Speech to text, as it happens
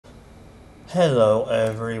Hello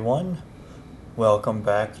everyone, welcome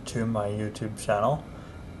back to my YouTube channel.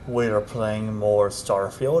 We are playing more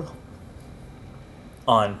Starfield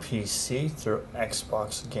on PC through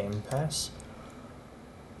Xbox Game Pass.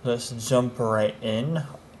 Let's jump right in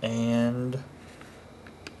and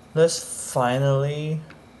let's finally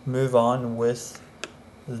move on with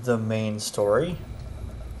the main story.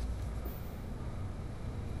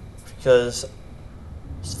 Because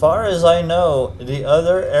as far as I know, the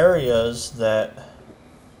other areas that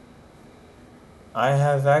I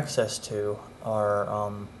have access to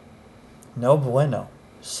are no bueno.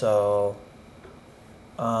 So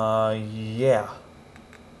yeah.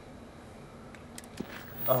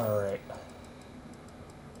 Alright.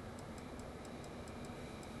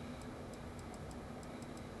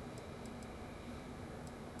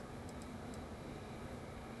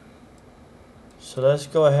 So let's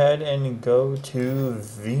go ahead and go to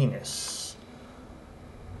Venus.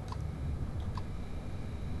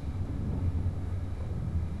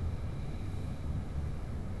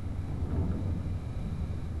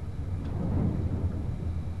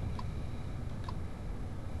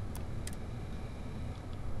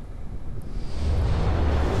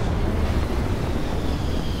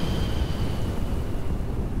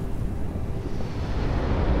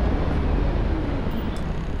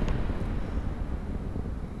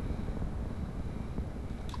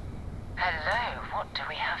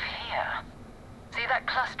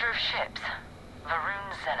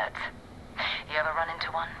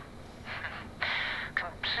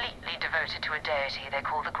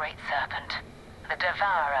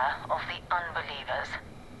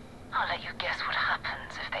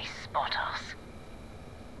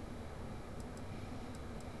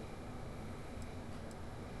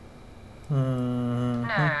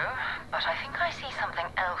 No, but I think I see something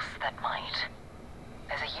else that might.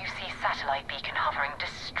 There's a UC satellite beacon hovering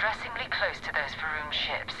distressingly close to those Varun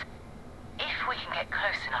ships. If we can get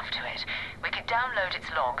close enough to it, we could download its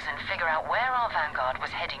logs and figure out where our Vanguard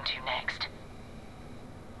was heading to next.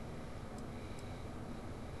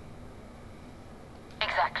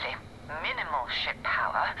 Exactly. Minimal ship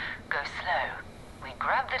power, go slow. We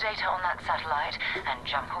grab the data on that satellite and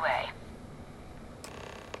jump away.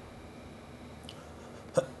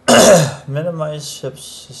 Minimize ship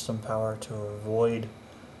system power to avoid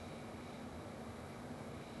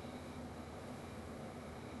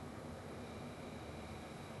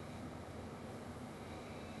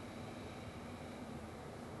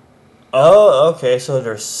Oh, okay, so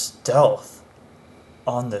there's stealth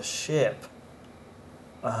on the ship.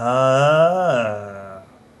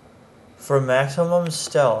 For maximum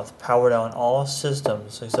stealth, power down all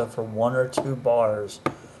systems except for 1 or 2 bars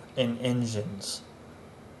in engines.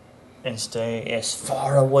 And stay as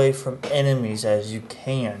far away from enemies as you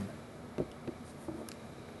can.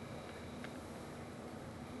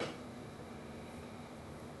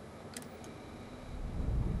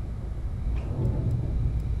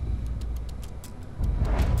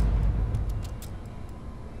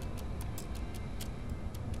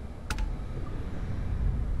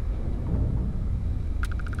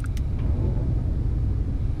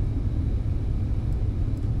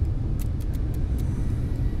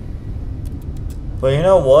 But you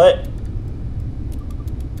know what?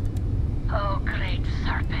 Oh, great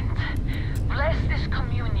serpent, bless this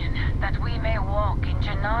communion that we may walk in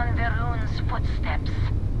Janan Verun's footsteps.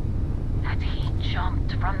 That he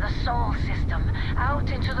jumped from the soul system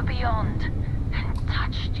out into the beyond and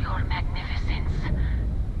touched your magnificence.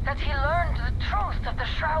 That he learned the truth of the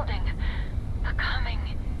shrouding, the coming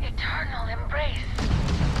eternal embrace.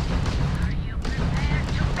 Are you prepared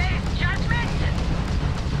to face judgment?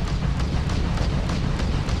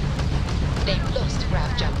 They've lost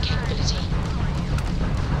grav jump capability.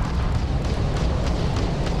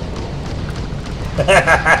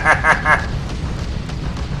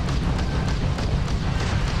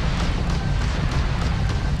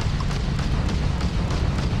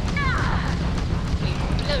 We've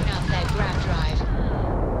blown out their grav drive.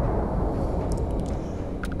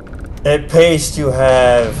 At pace you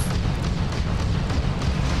have.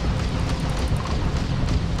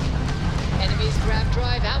 Enemy's grav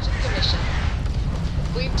drive out of commission.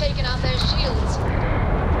 We've taken out their shields.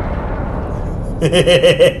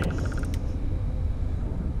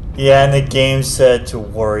 Yeah, and the game said to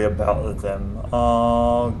worry about them.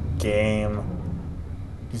 Oh, game.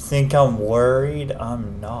 You think I'm worried?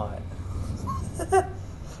 I'm not.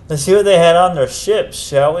 Let's see what they had on their ships,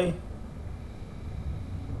 shall we?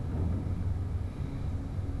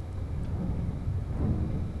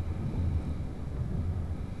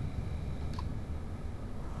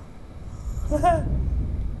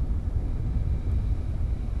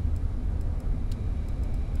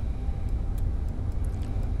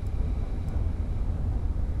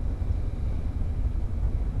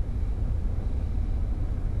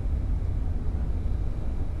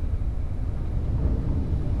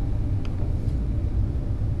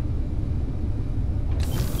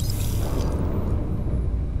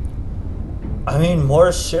 mean,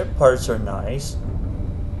 more ship parts are nice.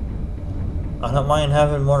 I don't mind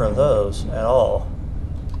having more of those at all.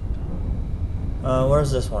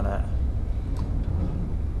 Where's this one at?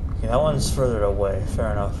 Okay, that one's further away.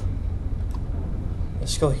 Fair enough.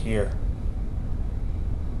 Let's go here.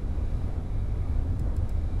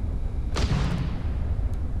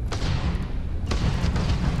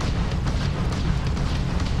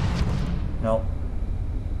 Nope.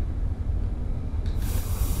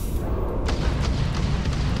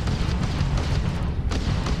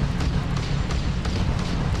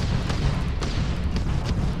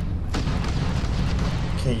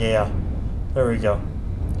 Okay, yeah. There we go.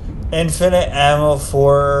 Infinite ammo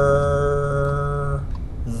for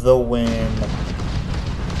the win.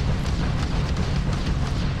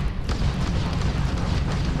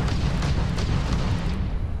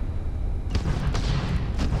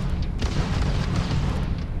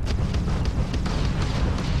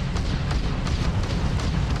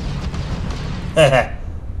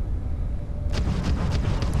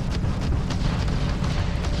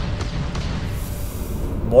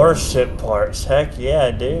 More ship parts. Heck yeah,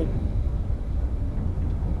 dude.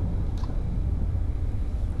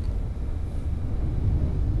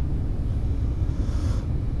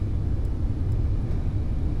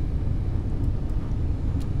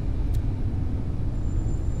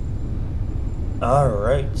 All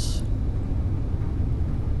right.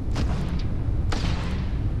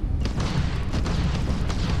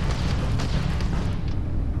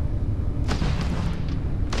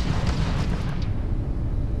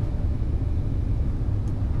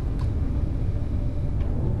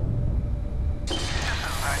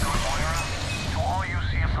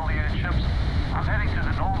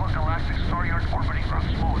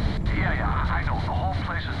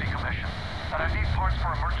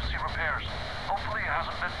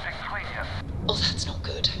 Oh, that's not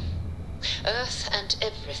good. Earth and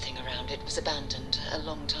everything around it was abandoned a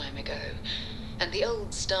long time ago, and the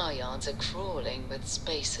old star yards are crawling with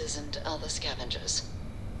spacers and other scavengers.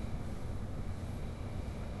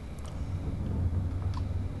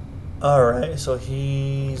 Alright, so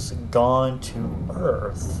he's gone to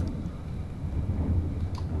Earth.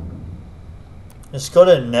 Let's go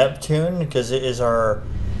to Neptune, because it is our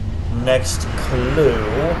next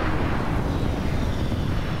clue.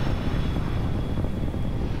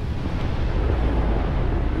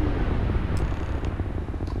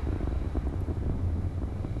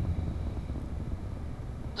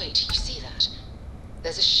 Wait, you see that?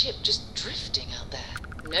 There's a ship just drifting out there.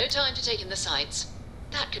 No time to take in the sights.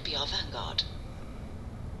 That could be our vanguard.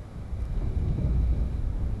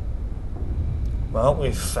 Well,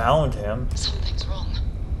 we found him. Something's wrong.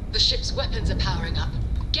 The ship's weapons are powering up.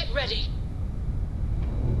 Get ready.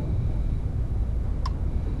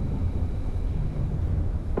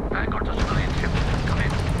 Vanguard to civilian ship. Come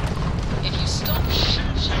in. If you stop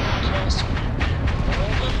shooting at us,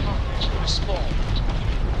 LonewolfLegendOfficial's will respond.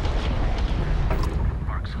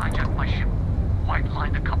 Mercs hijacked my ship. White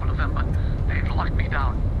lined a couple of them, but they've locked me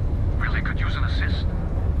down. Really could use an assist.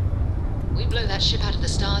 We blow that ship out of the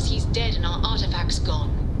stars, he's dead and our artifact's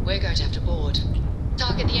gone. We're going to have to board.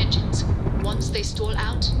 Target the engines. Once they stall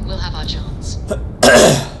out, we'll have our chance.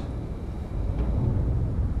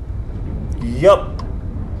 Yup.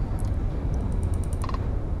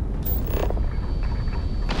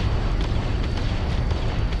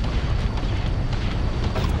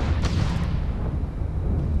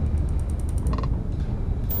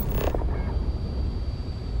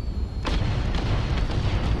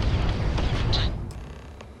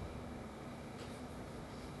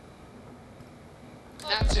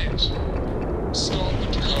 That's it. Stop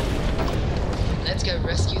and come. Let's go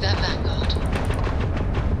rescue that vanguard.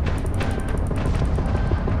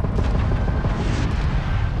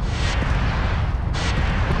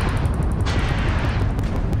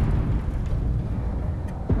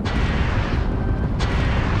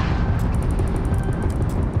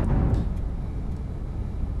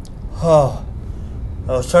 Oh,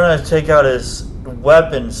 I was trying to take out his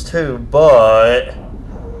weapons too, but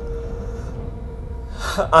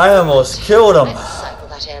I almost killed him. Let's cycle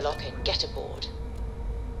that airlock and get aboard.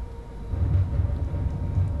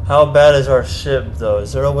 How bad is our ship, though?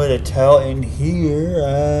 Is there a way to tell in here?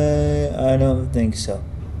 I don't think so.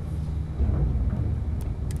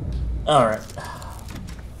 All right.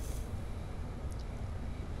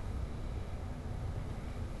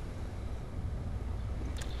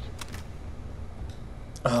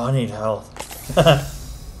 Oh, I need health.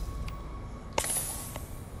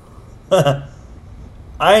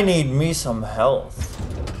 I need me some health.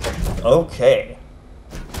 Okay.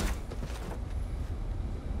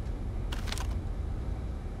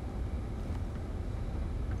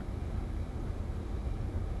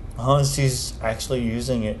 Oh, she's actually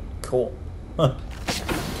using it. Cool. Huh.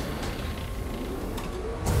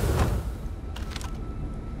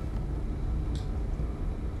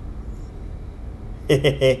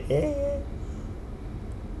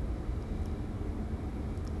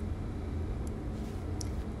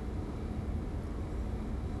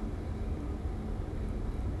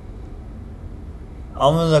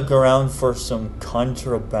 I'm gonna look around for some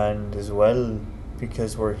contraband as well,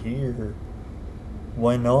 because we're here.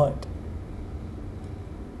 Why not?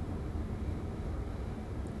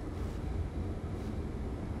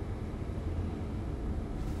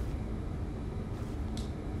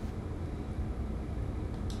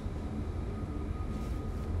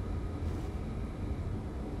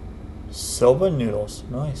 Soba noodles,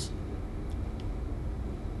 nice.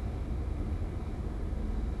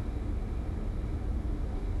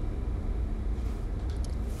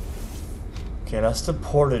 Okay, that's the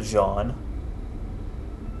porta-john.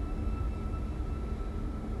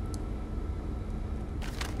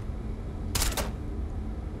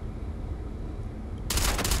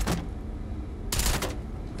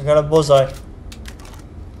 I got a bullseye.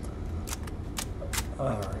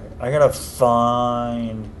 Alright, I gotta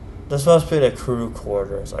find... This must be the crew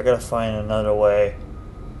quarters. I gotta find another way.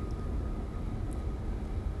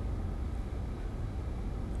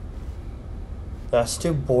 That's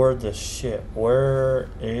to board the ship. Where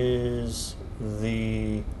is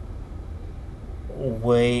the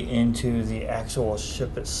way into the actual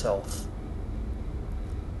ship itself?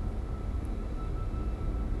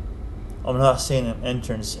 I'm not seeing an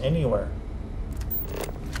entrance anywhere.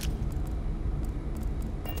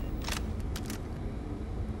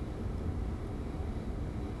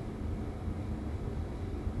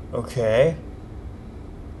 Okay.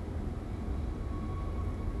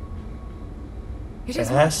 It is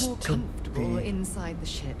has much more to comfortable be- inside the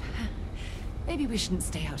ship. Maybe we shouldn't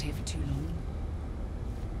stay out here for too long.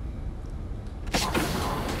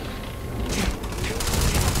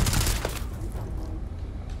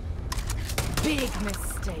 Big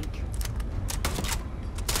mistake.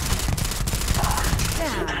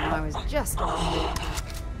 Damn, I was just on the track.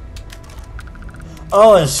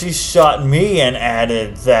 Oh, and she shot me and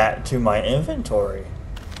added that to my inventory.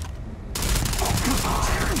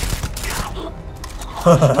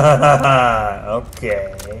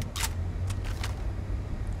 Okay.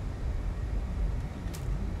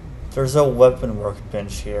 There's a weapon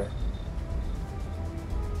workbench here.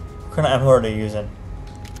 What kind of ammo are they using?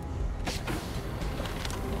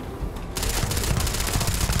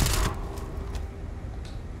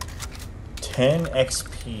 $10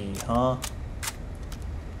 XP, huh?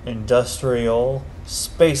 Industrial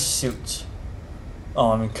spacesuit.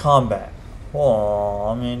 Oh, I'm in combat. Oh,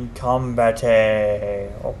 I'm in combat.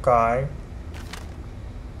 Okay.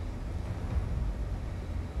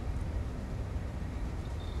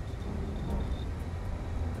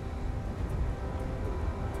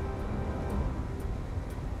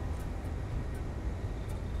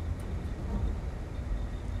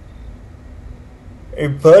 Hey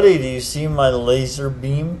buddy, do you see my laser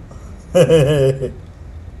beam?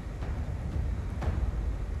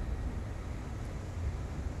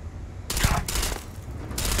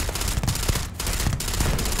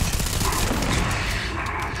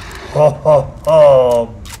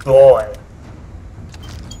 Oh boy.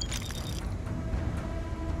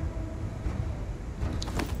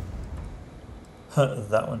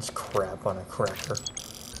 That one's crap on a cracker.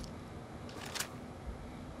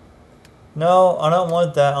 No, I don't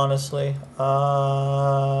want that, honestly.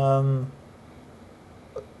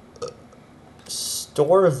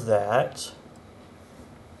 Store that.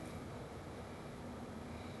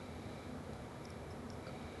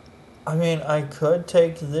 I mean, I could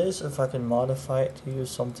take this if I can modify it to use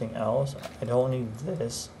something else. I don't need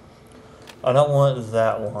this. I don't want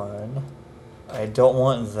that one. I don't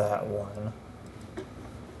want that one.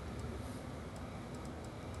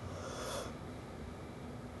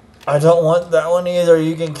 I don't want that one either.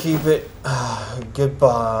 You can keep it.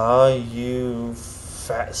 Goodbye, you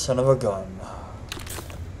fat son of a gun.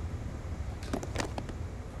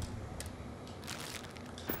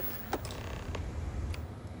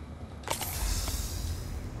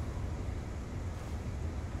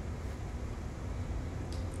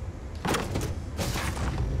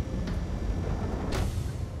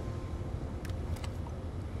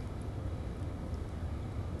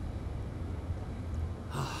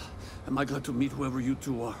 Am I glad to meet whoever you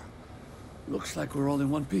two are. Looks like we're all in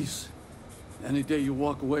one piece. Any day you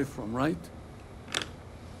walk away from, right?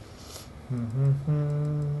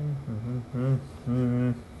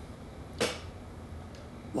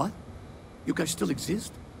 What? You guys still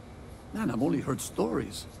exist? Man, I've only heard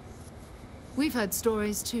stories. We've heard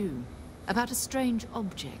stories too, about a strange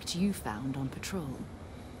object you found on patrol.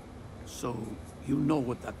 So, you know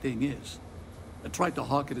what that thing is. I tried to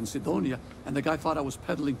hawk it in Sidonia, and the guy thought I was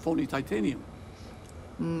peddling phony titanium.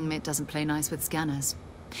 It doesn't play nice with scanners.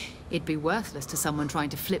 It'd be worthless to someone trying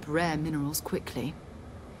to flip rare minerals quickly.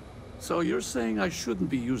 So you're saying I shouldn't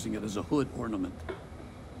be using it as a hood ornament?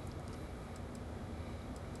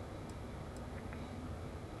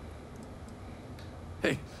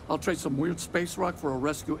 Hey, I'll trade some weird space rock for a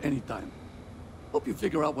rescue anytime. Hope you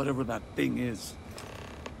figure out whatever that thing is.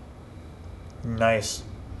 Nice.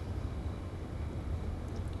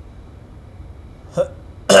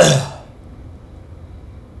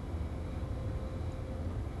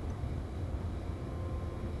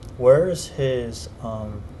 Where's his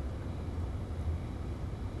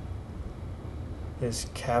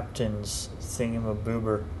captain's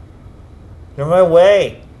thingamaboober? You're my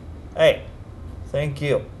way! Hey, thank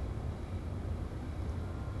you.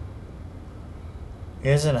 He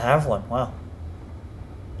doesn't have one, wow.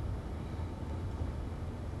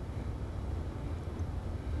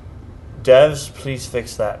 Devs, please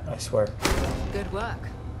fix that, I swear. Good work.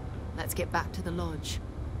 Let's get back to the lodge.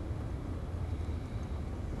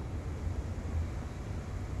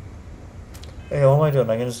 Hey, what am I doing?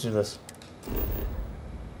 I can just do this.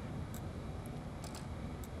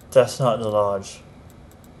 That's not the lodge.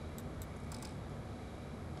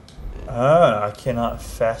 Ah, I cannot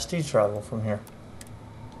fasty travel from here.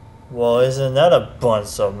 Well, isn't that a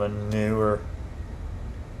bunch of manure?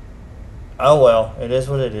 Oh well, it is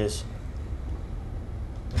what it is.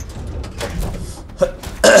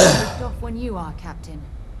 Lift off when you are, Captain.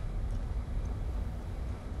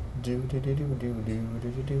 Do do do do do do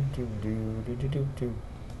do do do do do do do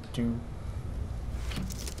do.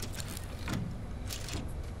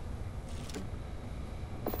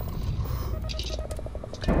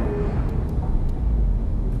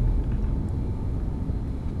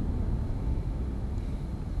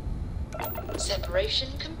 Separation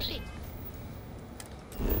complete.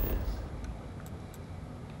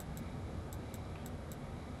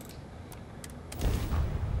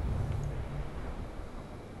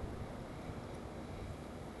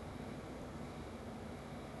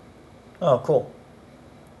 Oh, cool.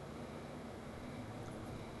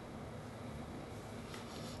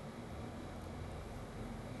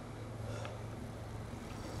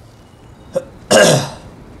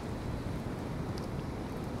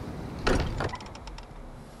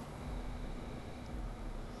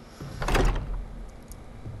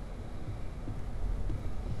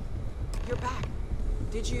 You're back.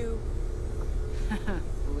 Did you?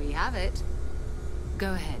 We have it.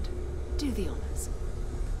 Go ahead. Do the honors.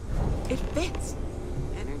 It fits.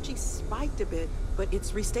 Energy spiked a bit, but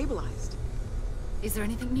it's restabilized. Is there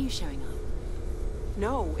anything new showing up?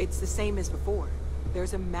 No, it's the same as before.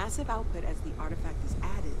 There's a massive output as the artifact is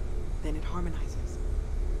added, then it harmonizes.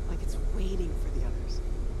 Like it's waiting for the others.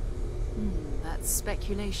 That's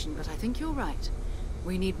speculation, but I think you're right.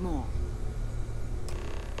 We need more.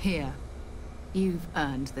 Here. You've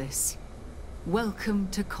earned this. Welcome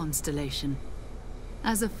to Constellation.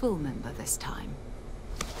 As a full member this time.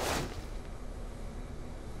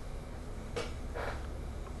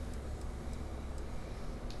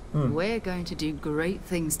 We're going to do great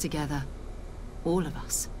things together. All of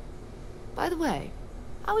us. By the way,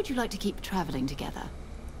 how would you like to keep traveling together?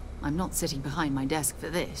 I'm not sitting behind my desk for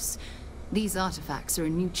this. These artifacts are a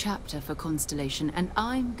new chapter for Constellation, and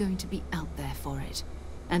I'm going to be out there for it.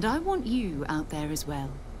 And I want you out there as well.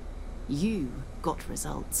 You got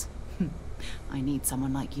results. I need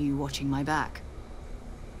someone like you watching my back.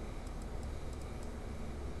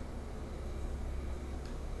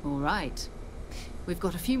 All right. We've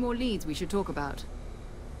got a few more leads we should talk about.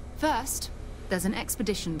 First, there's an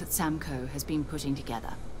expedition that Samco has been putting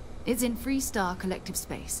together. It's in Freestar Collective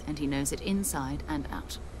Space, and he knows it inside and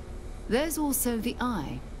out. There's also the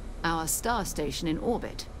Eye, our star station in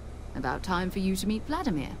orbit. About time for you to meet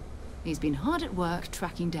Vladimir. He's been hard at work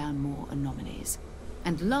tracking down more anomalies.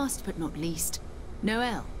 And last but not least,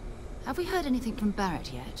 Noel. Have we heard anything from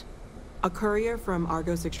Barrett yet? A courier from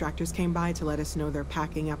Argos Extractors came by to let us know they're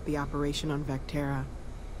packing up the operation on Vectera.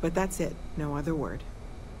 But that's it, no other word.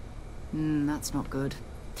 That's not good.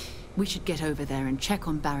 We should get over there and check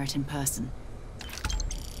on Barrett in person.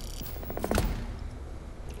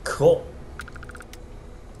 Cool.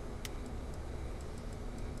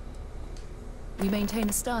 We maintain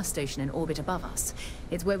a star station in orbit above us.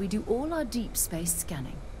 It's where we do all our deep space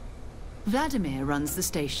scanning. Vladimir runs the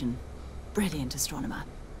station. Brilliant astronomer.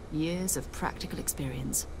 Years of practical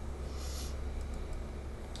experience.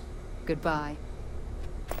 Goodbye.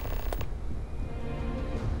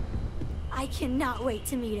 I cannot wait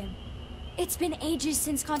to meet him. It's been ages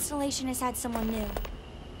since Constellation has had someone new.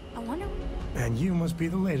 I wonder... And you must be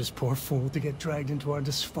the latest poor fool to get dragged into our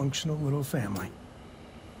dysfunctional little family.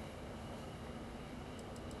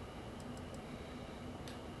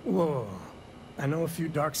 Whoa. I know a few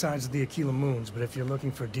dark sides of the Aquila Moons, but if you're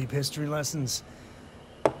looking for deep history lessons,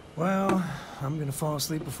 well, I'm gonna fall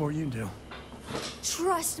asleep before you do.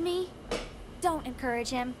 Trust me. Don't encourage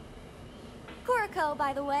him. Kuriko,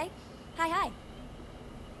 by the way. Hi.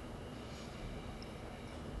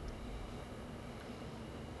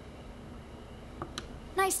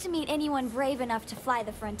 Nice to meet anyone brave enough to fly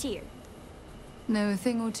the frontier. Know a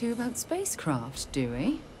thing or two about spacecraft, do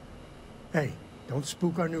we? Hey, don't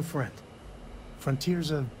spook our new friend.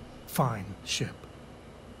 Frontier's a fine ship.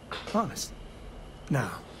 Honest.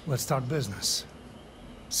 Now, let's talk business.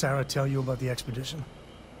 Sarah tell you about the expedition?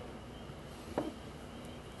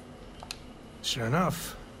 Sure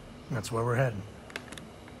enough, that's where we're heading.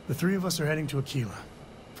 The three of us are heading to Aquila,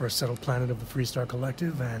 first settled planet of the Freestar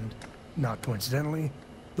Collective, and, not coincidentally,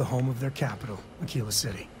 the home of their capital, Aquila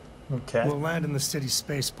City. Okay. We'll land in the city's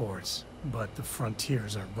spaceports, but the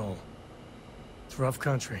frontier's our goal. It's rough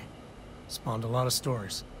country. Spawned a lot of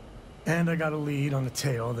stories. And I got a lead on a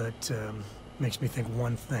tale that makes me think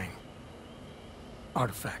one thing.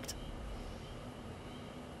 Artifact.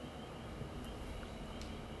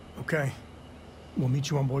 Okay. We'll meet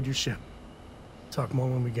you on board your ship. Talk more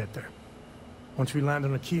when we get there. Once we land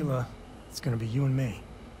on Aquila, it's gonna be you and me.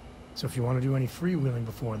 So if you want to do any freewheeling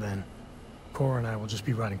before then, Cora and I will just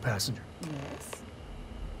be riding passenger. Yes.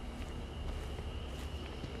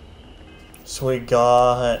 So we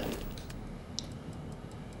got...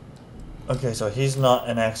 Okay, so he's not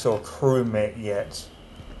an actual crewmate yet.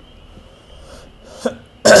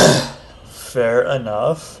 Fair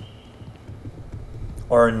enough.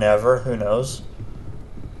 Or never, who knows.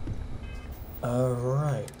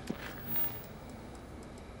 Alright.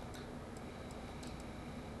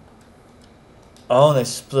 Oh, and they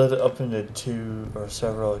split it up into two or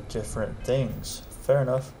several different things. Fair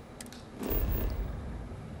enough.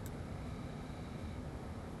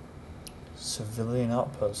 Civilian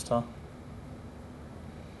outpost, huh?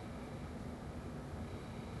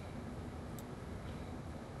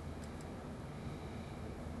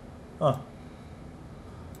 Huh.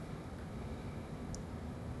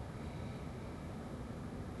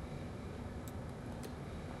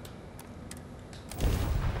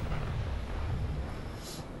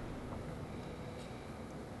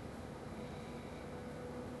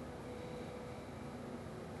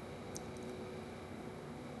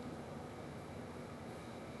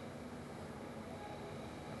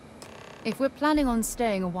 If we're planning on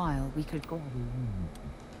staying a while, we could go...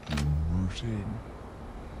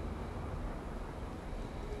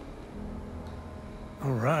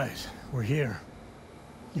 All right, we're here.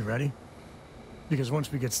 You ready? Because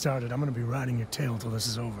once we get started, I'm gonna be riding your tail till this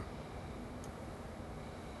is over.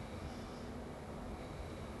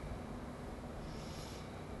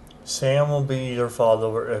 Sam will be your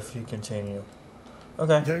follower if you continue.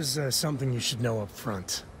 Okay. There's something you should know up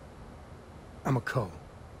front. I'm a Co.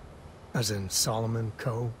 As in Solomon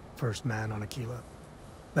Co., first man on Aquila.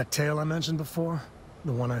 That tale I mentioned before,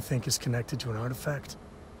 the one I think is connected to an artifact,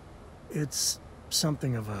 it's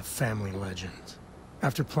something of a family legend.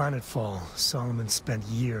 After planetfall, Solomon spent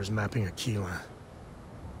years mapping Aquila,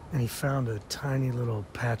 and he found a tiny little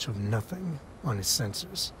patch of nothing on his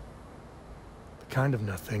sensors. The kind of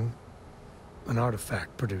nothing an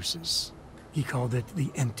artifact produces. He called it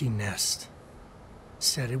the Empty Nest.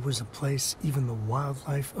 Said it was a place even the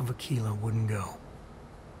wildlife of Aquila wouldn't go.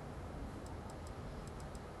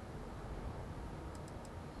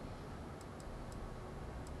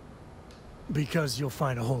 Because you'll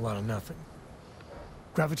find a whole lot of nothing.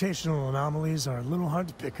 Gravitational anomalies are a little hard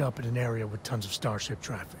to pick up in an area with tons of starship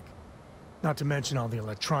traffic. Not to mention all the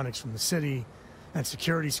electronics from the city, and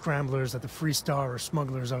security scramblers that the Freestar or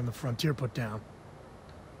smugglers on the frontier put down.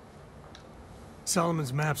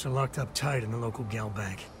 Solomon's maps are locked up tight in the local gal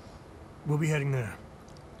bank. We'll be heading there.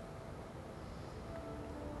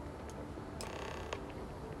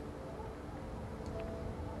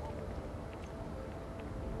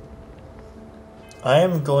 I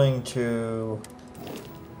am going to...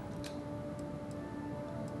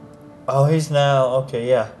 Oh, he's now... Okay,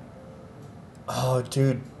 yeah. Oh,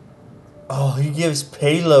 dude. Oh, he gives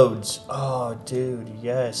payloads. Oh, dude,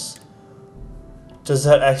 yes. Does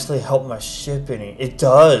that actually help my shipping? It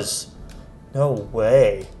does. No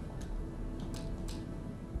way.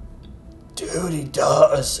 Dude, he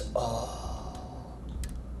does. Oh.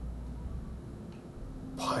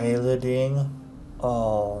 Piloting.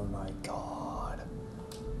 Oh my god.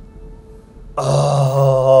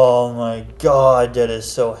 Oh my god, that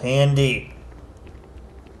is so handy.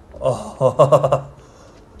 Oh.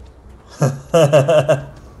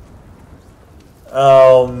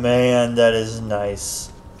 Oh man, that is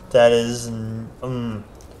nice. That is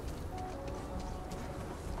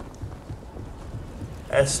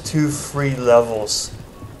That's 2 free levels.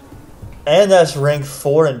 And that's rank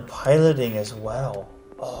 4 in piloting as well.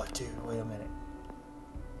 Oh dude, wait a minute.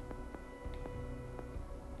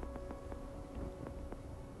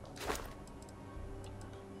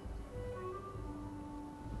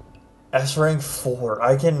 That's rank 4.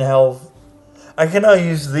 I can now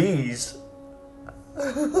use these.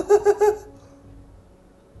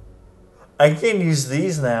 I can use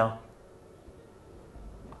these now.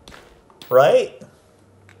 Right?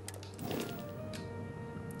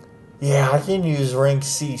 Yeah, I can use rank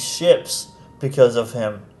C ships because of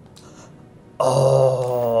him.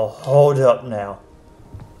 Oh, hold up now.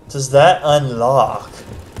 Does that unlock?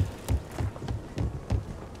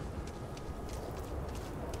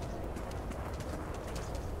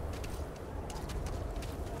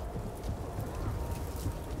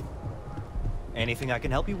 Anything I can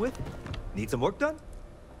help you with? Need some work done?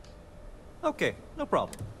 Okay, no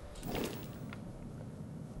problem.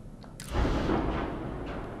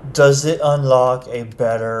 Does it unlock a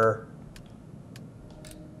better...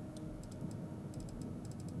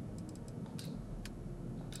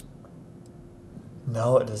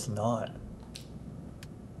 No, it does not.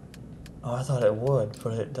 Oh, I thought it would,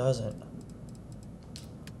 but it doesn't.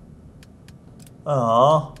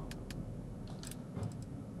 Aww.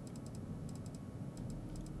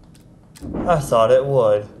 I thought it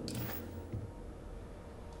would.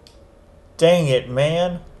 Dang it,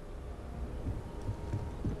 man.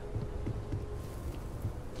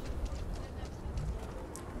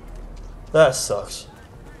 That sucks.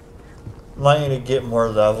 Might need to get more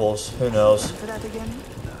levels. Who knows? For that again?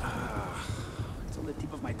 It's on the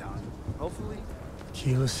tip of my tongue. Hopefully.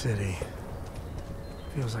 Kila City.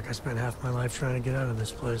 Feels like I spent half my life trying to get out of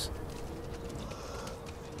this place.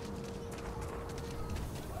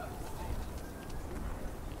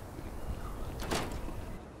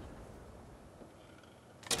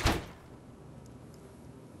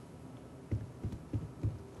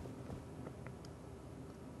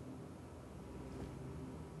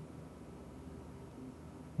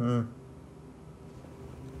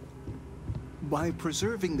 By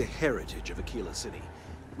preserving the heritage of Aquila City,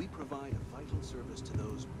 we provide a vital service to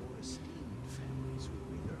those more esteemed families who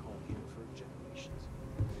made their home here for generations.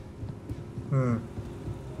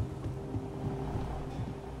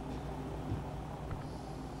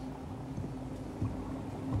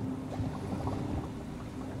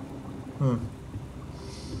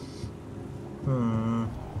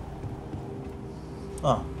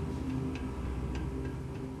 Oh.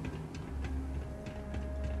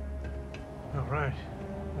 Alright.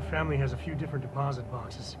 The family has a few different deposit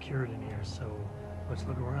boxes secured in here, so let's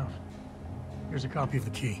look around. Here's a copy of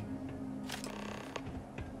the key.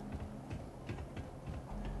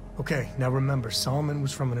 Okay, now remember, Solomon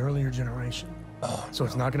was from an earlier generation, so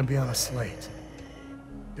it's not going to be on a slate.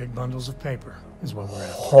 Big bundles of paper is what we're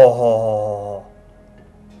after. Oh.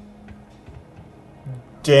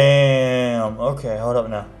 Damn. Okay, hold up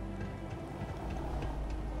now.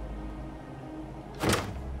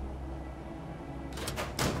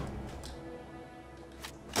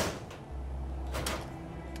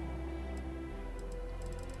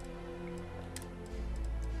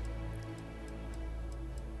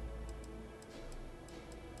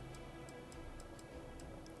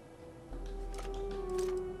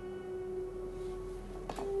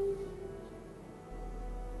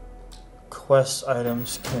 Quest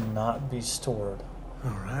items cannot be stored.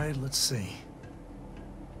 Alright, let's see.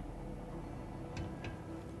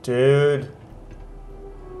 Dude.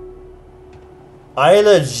 I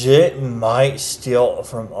legit might steal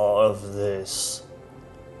from all of this.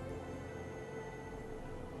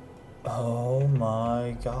 Oh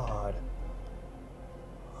my god.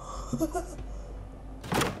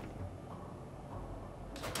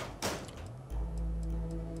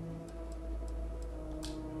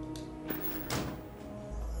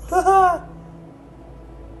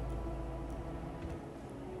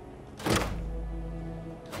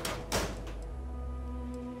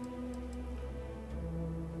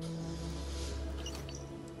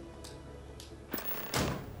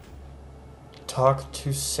 Talk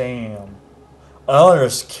to Sam. Oh,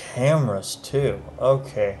 there's cameras too.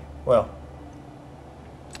 Okay, well.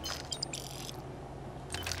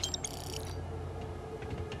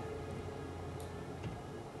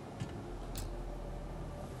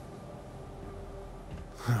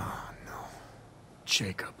 Oh no.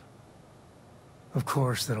 Jacob. Of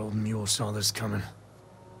course, that old mule saw this coming.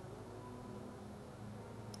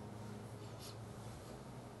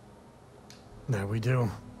 There we do.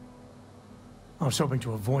 I was hoping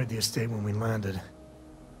to avoid the estate when we landed.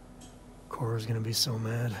 Cora's gonna be so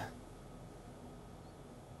mad.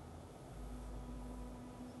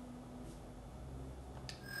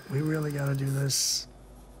 We really gotta do this?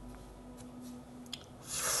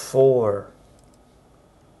 4.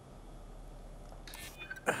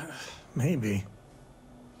 Maybe.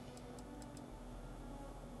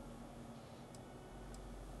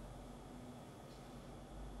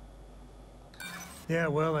 Yeah,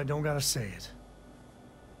 well, I don't gotta say it.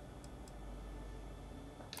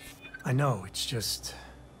 I know, it's just...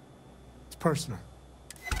 it's personal.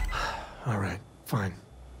 Alright, fine.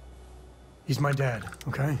 He's my dad,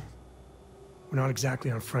 okay? We're not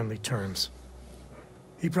exactly on friendly terms.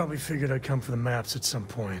 He probably figured I'd come for the maps at some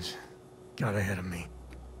point. Got ahead of me.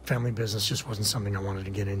 Family business just wasn't something I wanted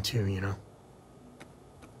to get into, you know?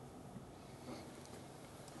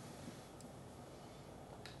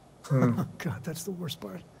 Oh, God, that's the worst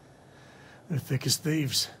part. They're thick as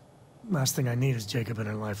thieves. Last thing I need is Jacob in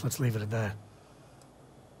her life. Let's leave it at that.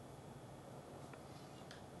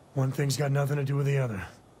 One thing's got nothing to do with the other.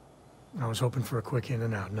 I was hoping for a quick in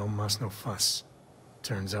and out. No muss, no fuss.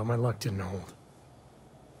 Turns out my luck didn't hold.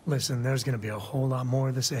 Listen, there's gonna be a whole lot more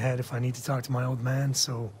of this ahead if I need to talk to my old man,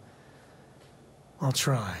 so... I'll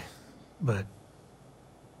try. But...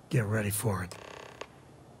 get ready for it.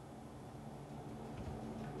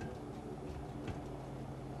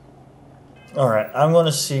 Alright, I'm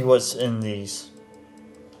gonna see what's in these.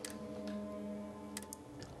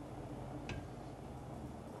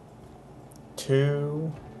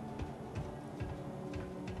 Two.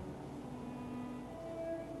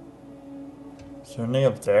 Is there any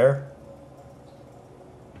up there?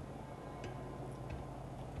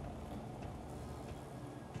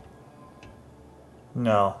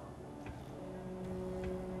 No.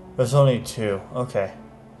 There's only 2. Okay.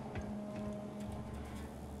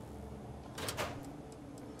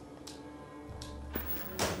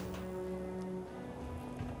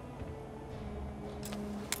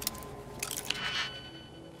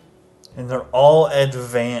 And they're all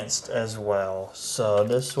advanced as well, so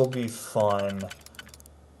this will be fun.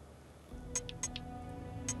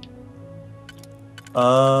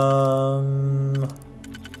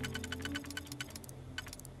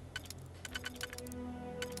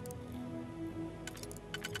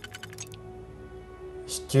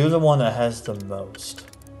 Let's do the one that has the most.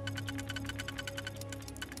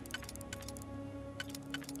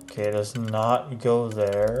 Okay, it does not go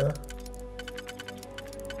there.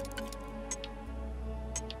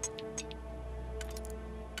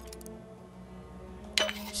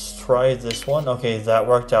 Try this one. Okay, that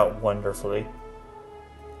worked out wonderfully.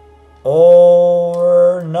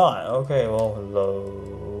 Or not. Okay, well,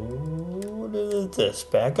 load this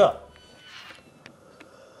back up.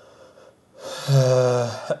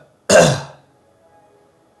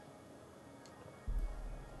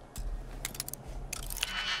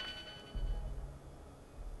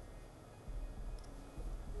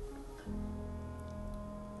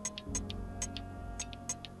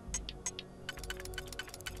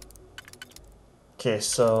 Okay,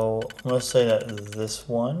 so I'm gonna say that this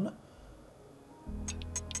one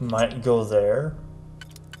might go there.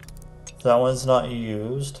 That one's not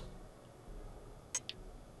used.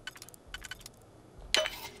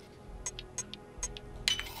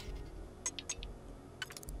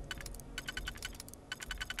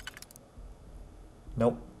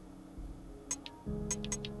 Nope.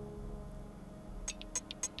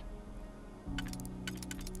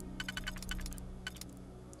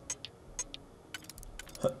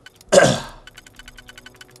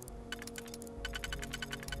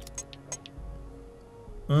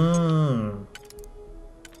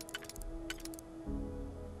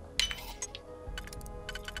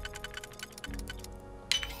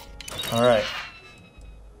 All right.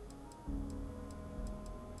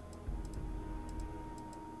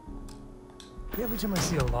 Every time I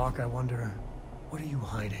see a lock, I wonder, what are you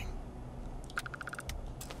hiding?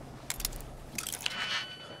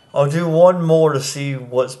 I'll do one more to see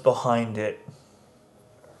what's behind it.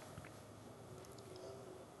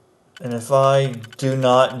 And if I do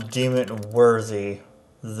not deem it worthy,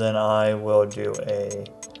 then I will do a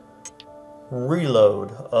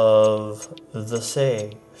reload of the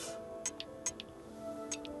save.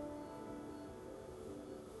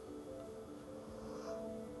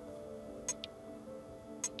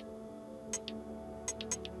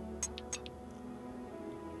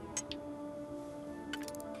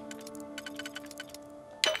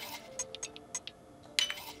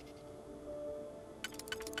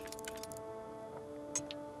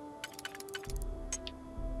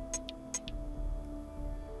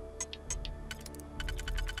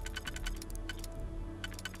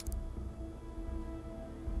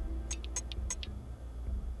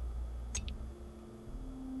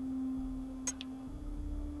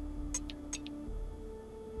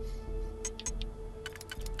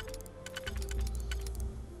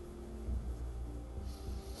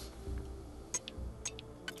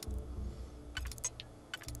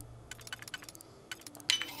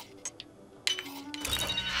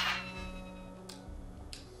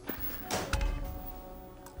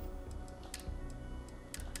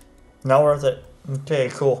 Not worth it. Okay,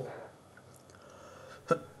 cool.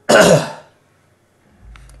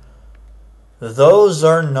 Those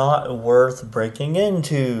are not worth breaking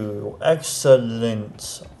into.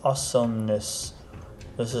 Excellent. Awesomeness.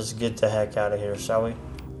 Let's just get the heck out of here, shall we?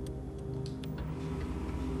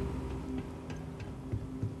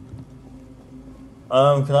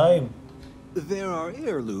 Can I... There are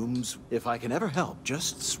heirlooms. If I can ever help,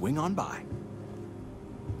 just swing on by.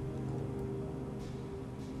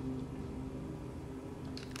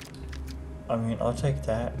 I mean, I'll take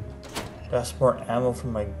that. That's more ammo for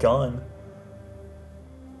my gun.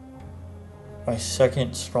 My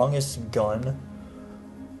second strongest gun.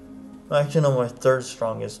 Actually, no, my third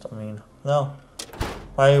strongest. I mean, no.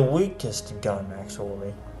 My weakest gun,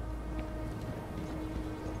 actually.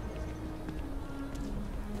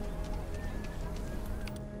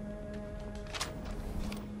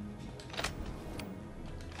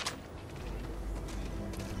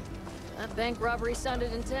 That bank robbery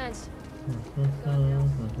sounded intense.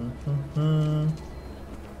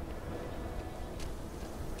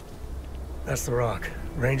 That's the Rock.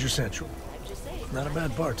 Ranger Central. Not a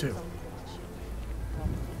bad bar, too.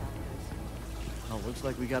 Oh, looks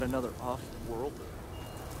like we got another off-worlder.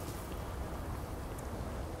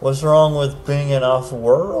 What's wrong with being an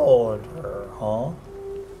off-worlder, huh?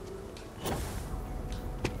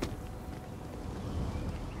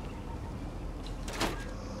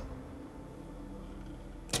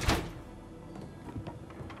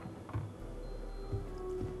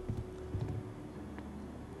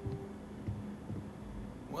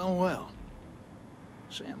 Well, well.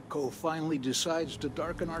 Sam Coe finally decides to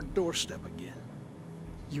darken our doorstep again.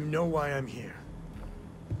 You know why I'm here.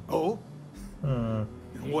 Oh? And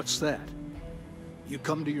what's that? You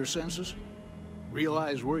come to your senses?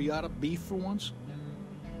 Realize where you ought to be for once?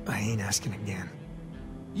 I ain't asking again.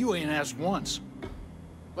 You ain't asked once.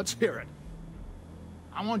 Let's hear it.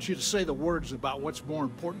 I want you to say the words about what's more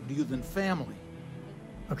important to you than family.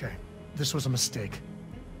 Okay, this was a mistake.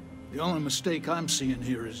 The only mistake I'm seeing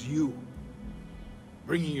here is you.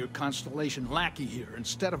 Bringing your Constellation lackey here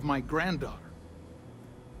instead of my granddaughter.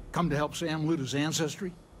 Come to help Sam loot his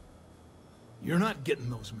ancestry? You're not getting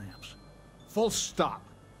those maps. Full stop.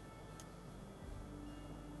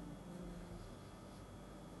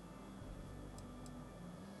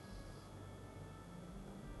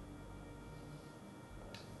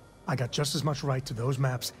 I got just as much right to those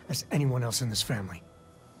maps as anyone else in this family.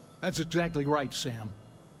 That's exactly right, Sam.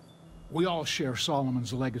 We all share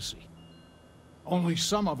Solomon's legacy. Only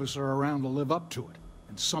some of us are around to live up to it,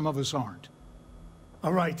 and some of us aren't.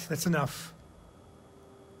 All right, that's enough.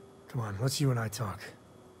 Come on, let's you and I talk.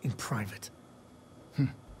 In private.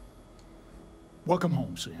 Welcome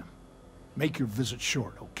home, Sam. Make your visit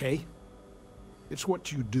short, okay? It's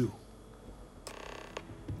what you do.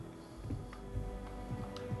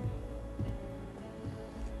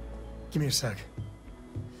 Give me a sec.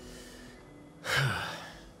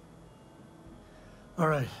 All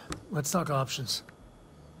right, let's talk options.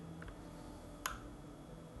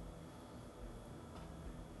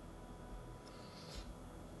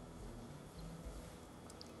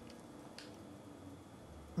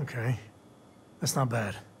 Okay, that's not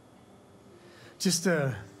bad. Just,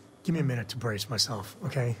 give me a minute to brace myself,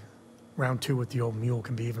 okay? Round 2 with the old mule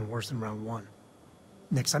can be even worse than round 1.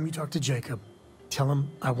 Next time you talk to Jacob, tell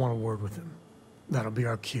him I want a word with him. That'll be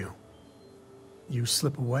our cue. You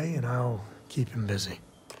slip away and I'll keep him busy.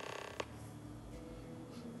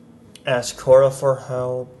 Ask Cora for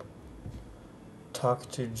help.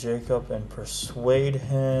 Talk to Jacob and persuade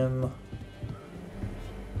him.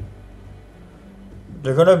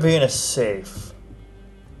 They're gonna be in a safe.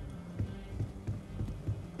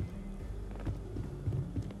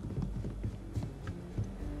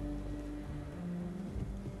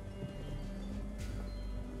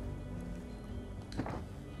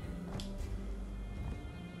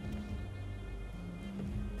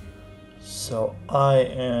 So I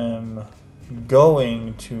am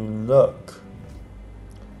going to look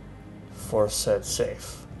for said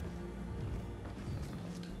safe.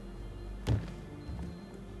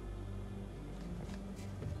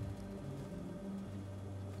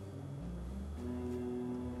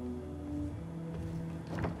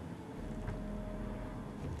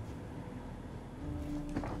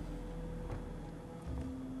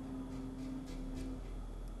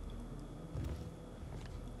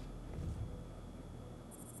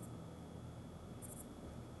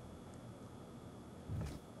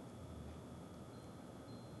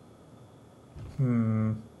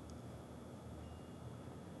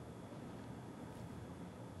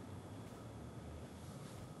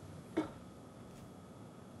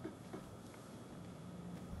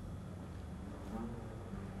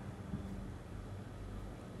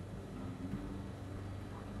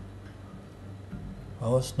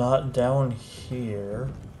 Well, it's not down here.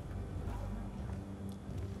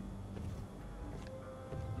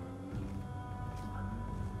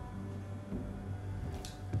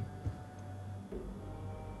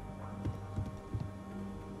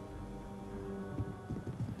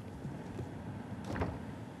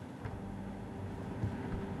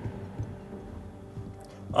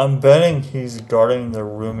 I'm betting he's guarding the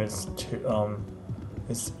room it's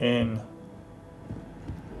in.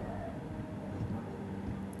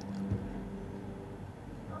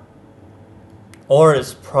 Or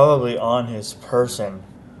it's probably on his person.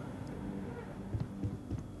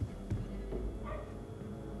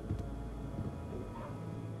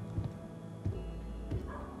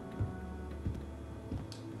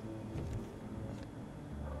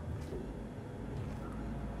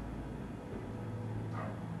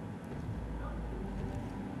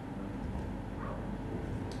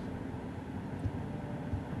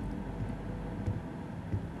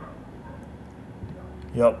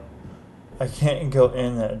 Yup. I can't go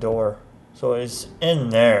in that door. So it's in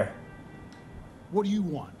there. What do you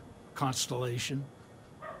want? Constellation?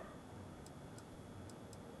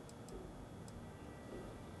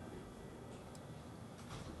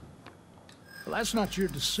 Well, that's not your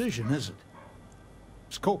decision, is it?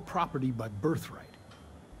 It's co-property by birthright.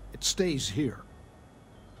 It stays here.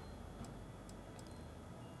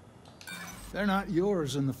 They're not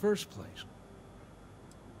yours in the first place.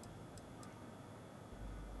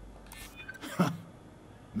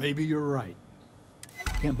 Maybe you're right.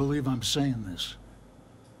 Can't believe I'm saying this.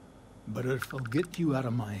 But if it'll get you out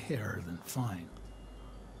of my hair, then fine.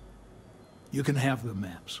 You can have the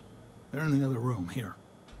maps. They're in the other room, here.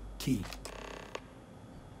 Key.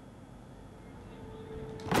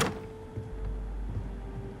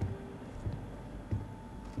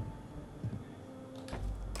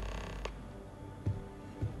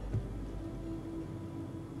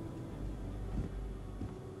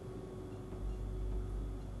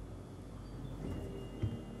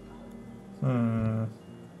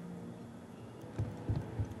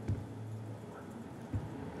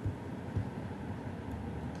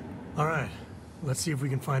 Alright, let's see if we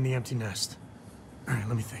can find the empty nest. Alright,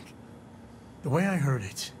 let me think. The way I heard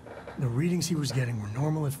it, the readings he was getting were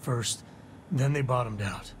normal at first, then they bottomed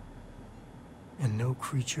out. And no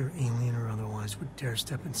creature, alien or otherwise, would dare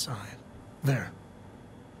step inside. There.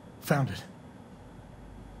 Found it.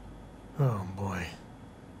 Oh boy.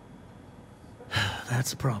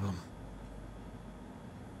 That's a problem.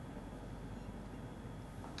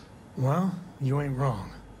 Well, you ain't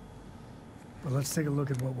wrong. But let's take a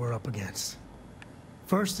look at what we're up against.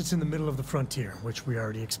 First, it's in the middle of the frontier, which we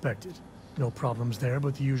already expected. No problems there,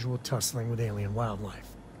 but the usual tussling with alien wildlife.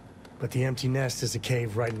 But the empty nest is a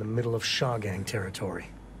cave right in the middle of Shaw Gang territory.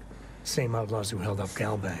 Same outlaws who held up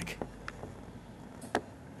Galbank.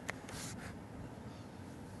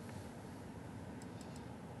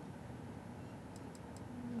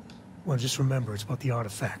 Well, just remember, it's about the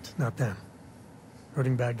artifact, not them.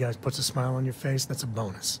 Hurting bad guys puts a smile on your face, that's a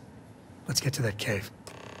bonus. Let's get to that cave.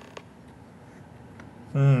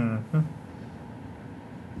 Hey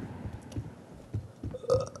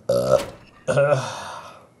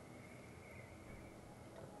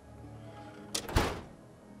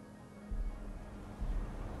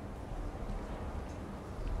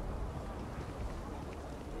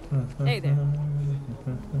there.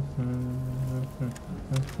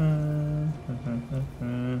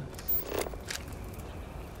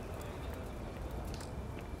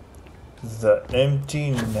 The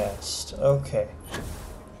empty nest. Okay.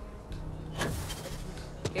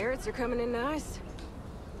 Carrots are coming in nice.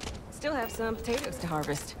 Still have some potatoes to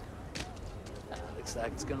harvest. Looks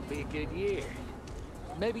like it's gonna be a good year.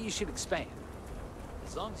 Maybe you should expand.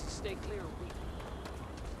 As long as you stay clear of weed.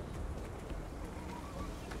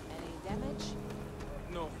 Any damage?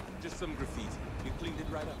 No, just some graffiti. We cleaned it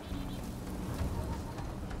right up.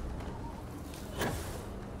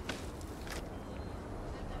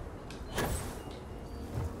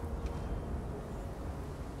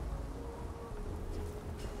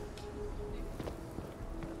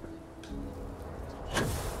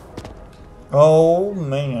 Oh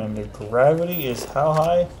man, the gravity is how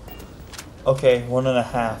high? Okay,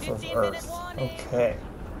 1.5 of Earth. Okay.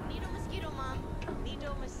 Need a mosquito, Mom. Need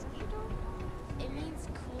a mosquito? It means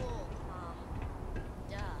cool, Mom.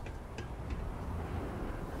 Duh.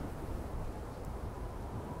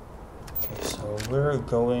 Okay, so we're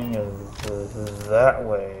going that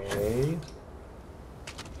way.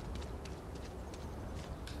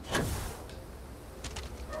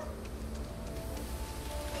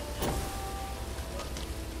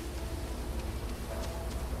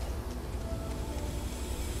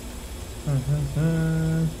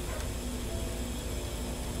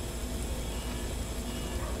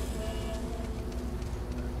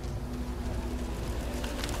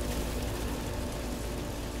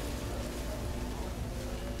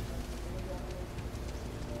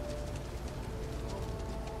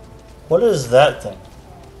 What is that thing?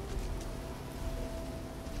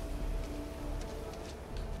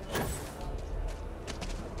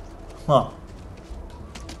 Huh.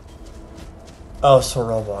 Oh, it's a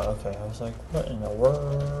robot. Okay, I was like, what in the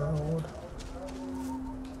world?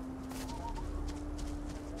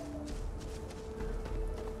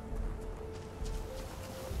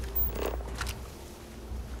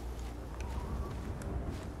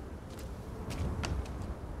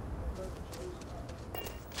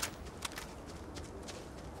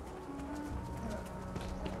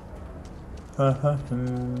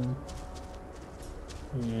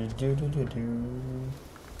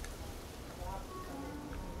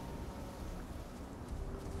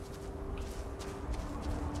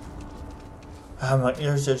 Ah, my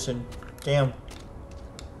ears itching. Damn.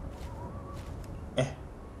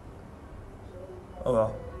 Oh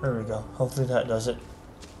well, there we go. Hopefully that does it.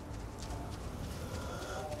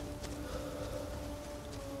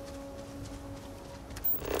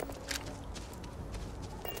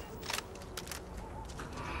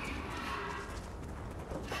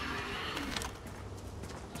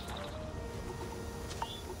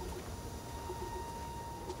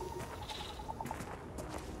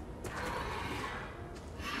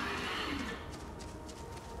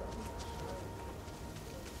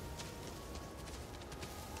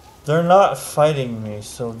 They're not fighting me,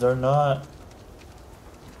 so they're not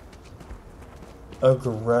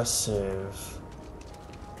aggressive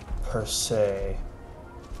per se.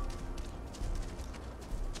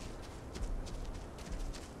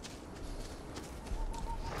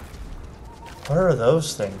 What are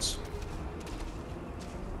those things?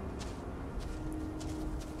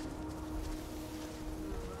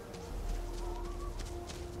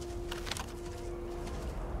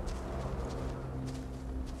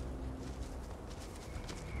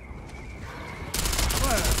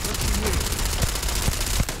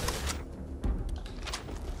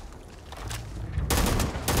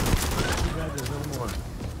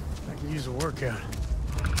 Workout.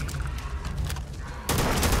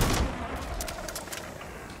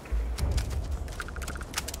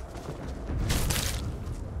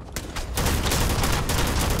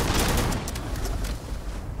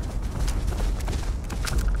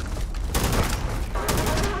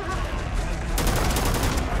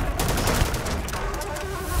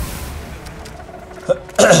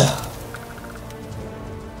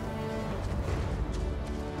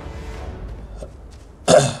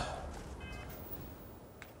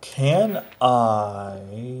 Can I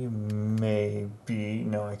maybe...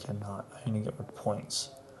 No, I cannot. I need to get more points.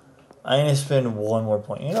 I need to spend one more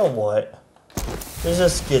point. You know what? Let's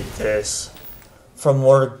just get this for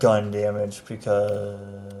more gun damage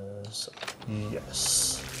because...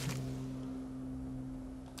 Yes.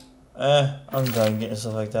 I'm done getting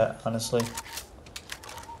stuff like that, honestly.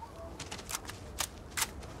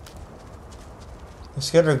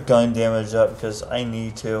 Let's get our gun damage up because I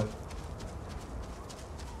need to.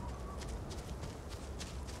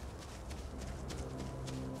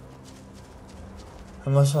 How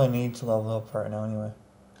much do I need to level up right now anyway?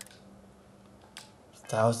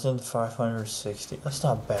 1,560. That's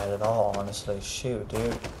not bad at all, honestly. Shoot,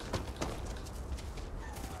 dude.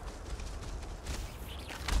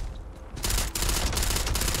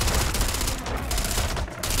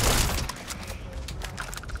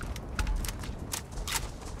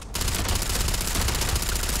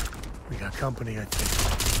 We got company, I think.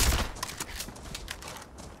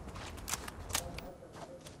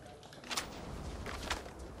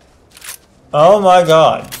 Oh my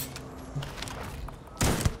god.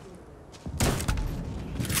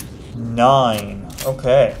 9.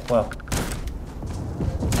 Okay, well.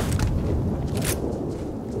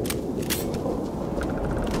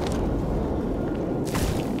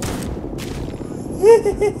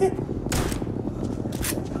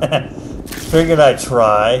 Figured I'd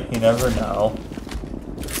try. You never know.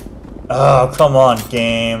 Oh, come on,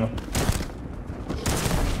 game.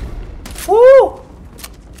 Woo!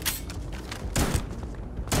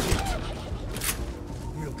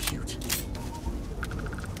 Real cute.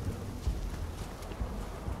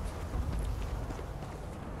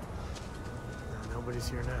 No, nobody's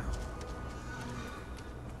here now.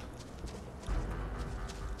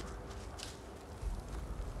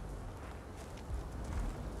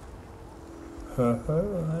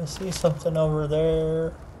 I see something over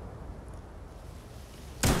there.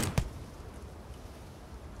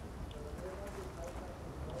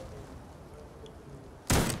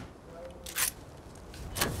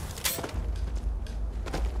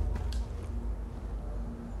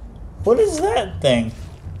 What is that thing?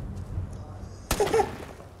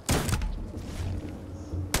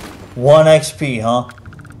 1 XP, huh?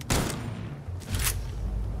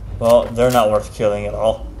 Well, they're not worth killing at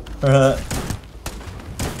all. No,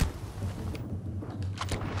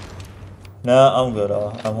 I'm good.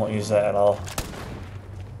 I won't use that at all.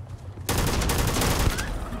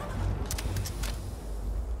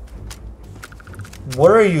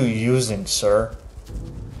 What are you using, sir?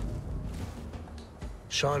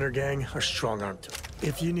 Shaw and her gang are strong-armed.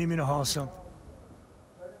 If you need me to haul something.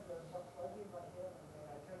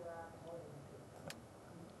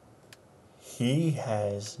 He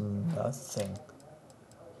has nothing.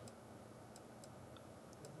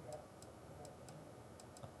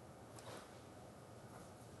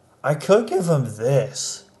 I could give him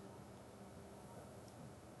this.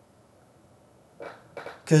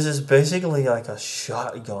 Because it's basically like a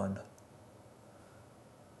shotgun.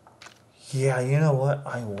 Yeah, you know what?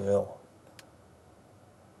 I will.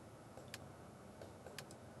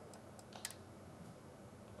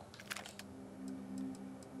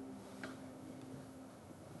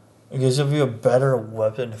 Because it'll be a better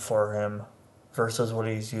weapon for him versus what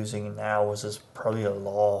he's using now, which is probably a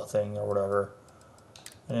law thing or whatever.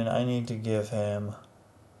 And I need to give him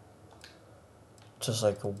just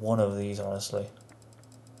like one of these, honestly.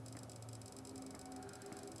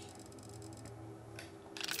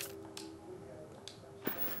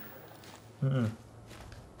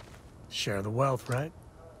 Share the wealth, right?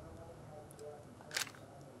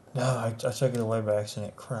 No, I took it away by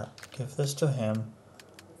accident. Crap. Give this to him.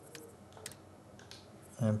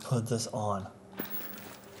 And put this on.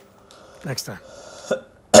 Next time.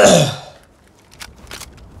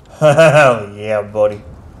 Oh yeah, buddy.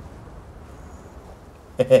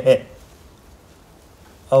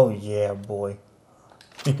 Oh yeah, boy.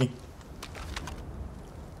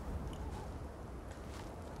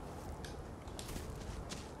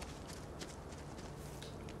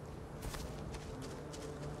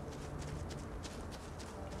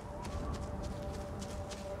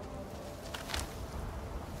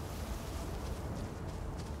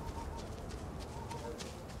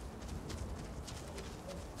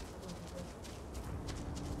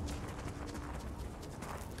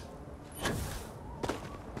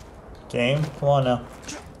 Game, come on now.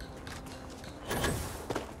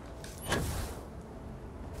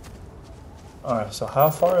 Alright, so how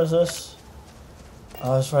far is this?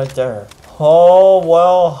 Oh, it's right there. Oh,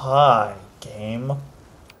 well, hi, game.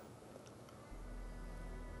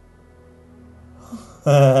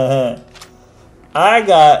 I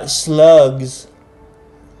got slugs.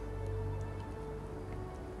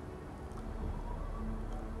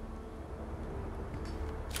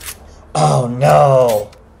 Oh, no.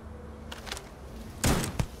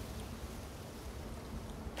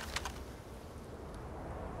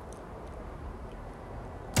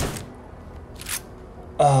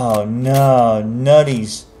 Oh no,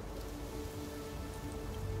 nutties.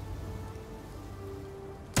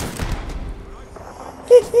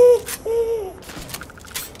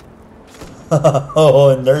 Oh,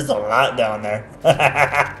 and there's a lot down there.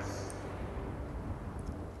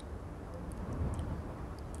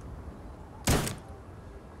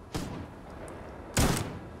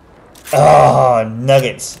 Oh,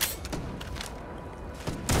 nuggets.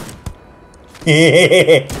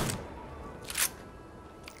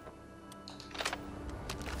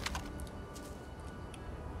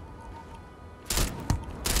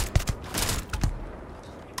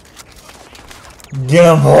 Get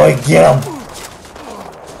him, boy, get him!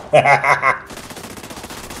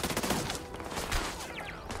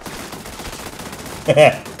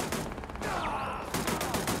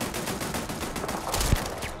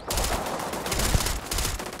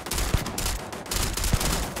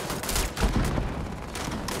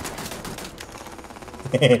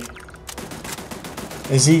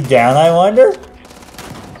 Is he down, I wonder?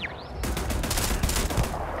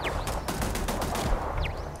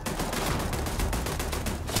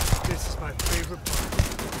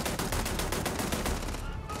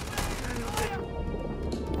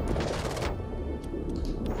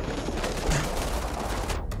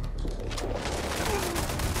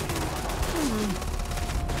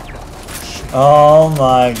 Oh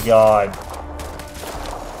my god.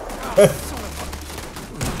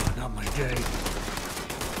 Not my day.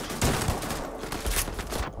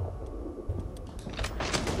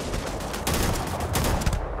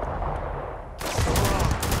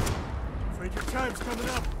 Afraid your time's coming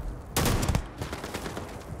up.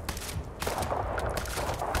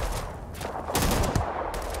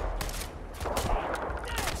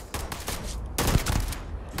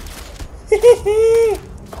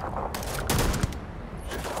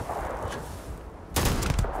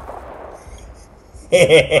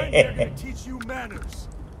 They're gonna teach you manners.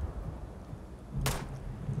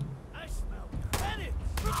 I smell credit.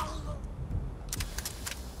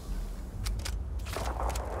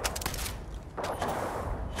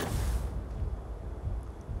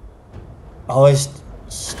 Oh, he's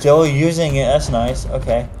still using it. That's nice.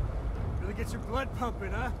 Okay. Really get your blood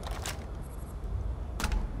pumping, huh?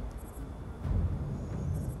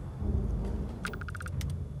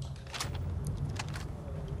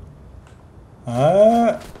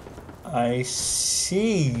 I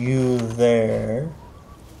see you there.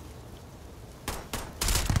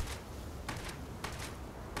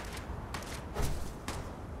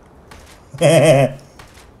 Yeah,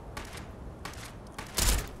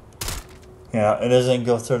 it doesn't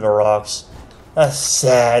go through the rocks. That's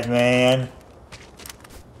sad, man.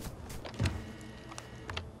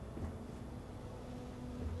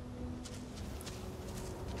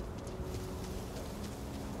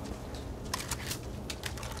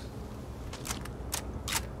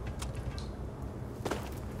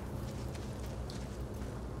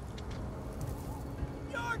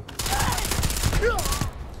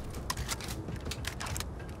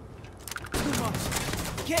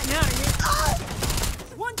 Getting out of here.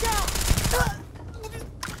 One down.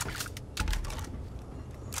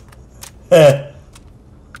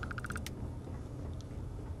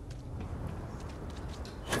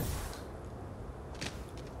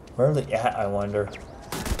 Where are they at, I wonder?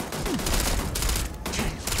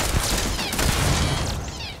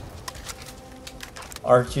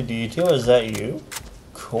 R2D2, is that you?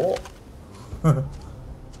 Cool.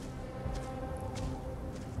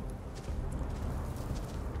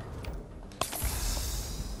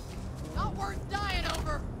 Not worth dying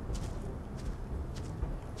over.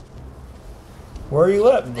 Where are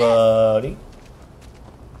you at, buddy?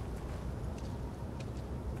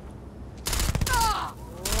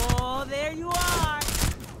 Oh, there you are.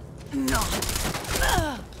 No.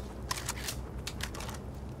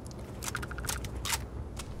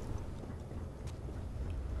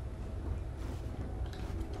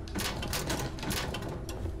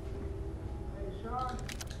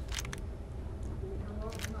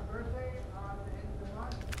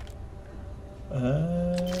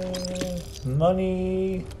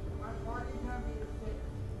 Money.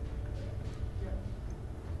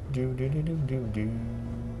 Do do do do do do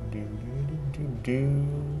do do do do.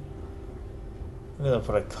 I'm gonna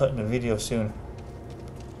put a cut in the video soon.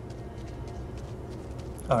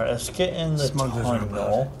 All right, let's get in the Smugglers are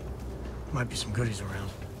tunnel. about. Might be some goodies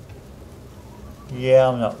around. Yeah,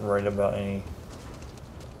 I'm not worried about any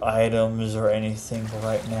items or anything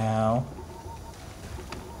right now.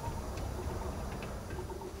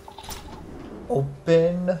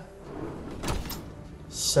 Open,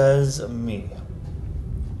 says me.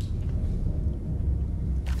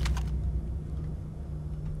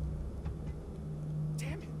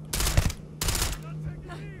 Damn it.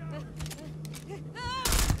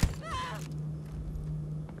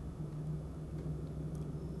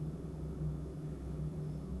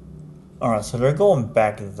 Alright, so they're going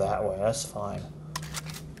back that way. That's fine.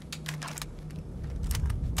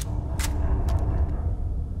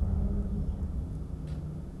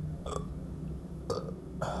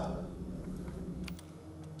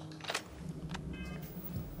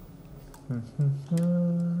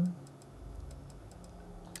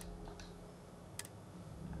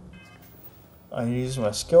 I use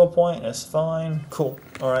my skill point, that's fine. Cool.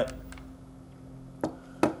 Alright.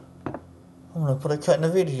 I'm gonna put a cut in the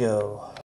video.